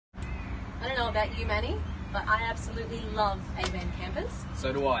about you, Manny, but I absolutely love Avan campers.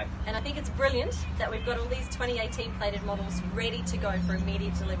 So do I. And I think it's brilliant that we've got all these 2018 plated models ready to go for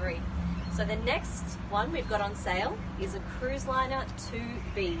immediate delivery. So the next one we've got on sale is a Cruiseliner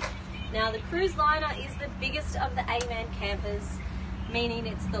 2B. Now the Cruiseliner is the biggest of the Avan campers, meaning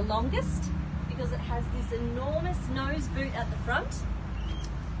it's the longest because it has this enormous nose boot at the front,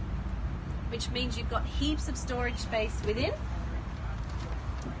 which means you've got heaps of storage space within,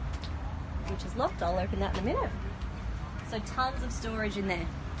 which is locked. I'll open that in a minute. So tons of storage in there.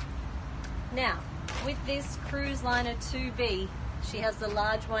 Now, with this Cruiseliner 2B, she has the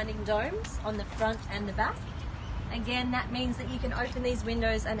large winding domes on the front and the back. Again, that means that you can open these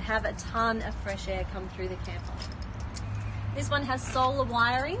windows and have a ton of fresh air come through the camper. This one has solar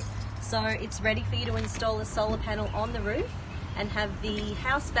wiring, so it's ready for you to install a solar panel on the roof and have the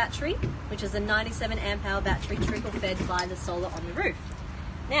house battery, which is a 97 amp hour battery, trickle fed by the solar on the roof.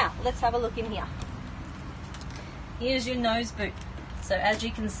 Now, let's have a look in here. Here's your nose boot. So as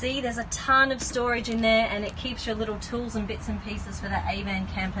you can see, there's a ton of storage in there, and it keeps your little tools and bits and pieces for that Avan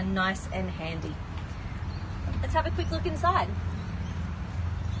camper nice and handy. Let's have a quick look inside.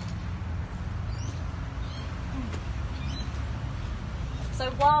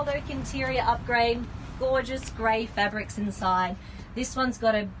 So wild oak interior upgrade, gorgeous grey fabrics inside. This one's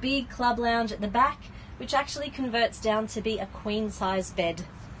got a big club lounge at the back, which actually converts down to be a queen size bed.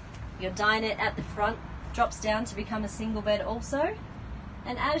 Your dinette at the front drops down to become a single bed also.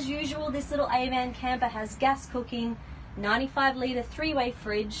 And as usual, this little Avan camper has gas cooking, 95 litre 3-way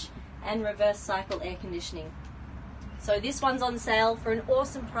fridge, and reverse cycle air conditioning. So this one's on sale for an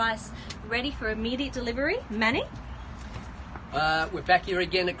awesome price, ready for immediate delivery. Manny? We're back here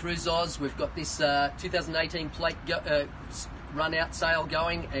again at Cruise Oz. We've got this 2018 plate run-out sale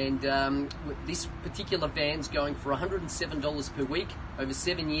going, and this particular van's going for $107 per week over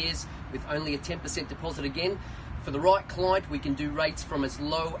 7 years with only a 10% deposit again. For the right client, we can do rates from as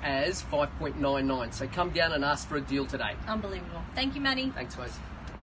low as 5.99. So come down and ask for a deal today. Unbelievable. Thank you, Manny. Thanks, guys.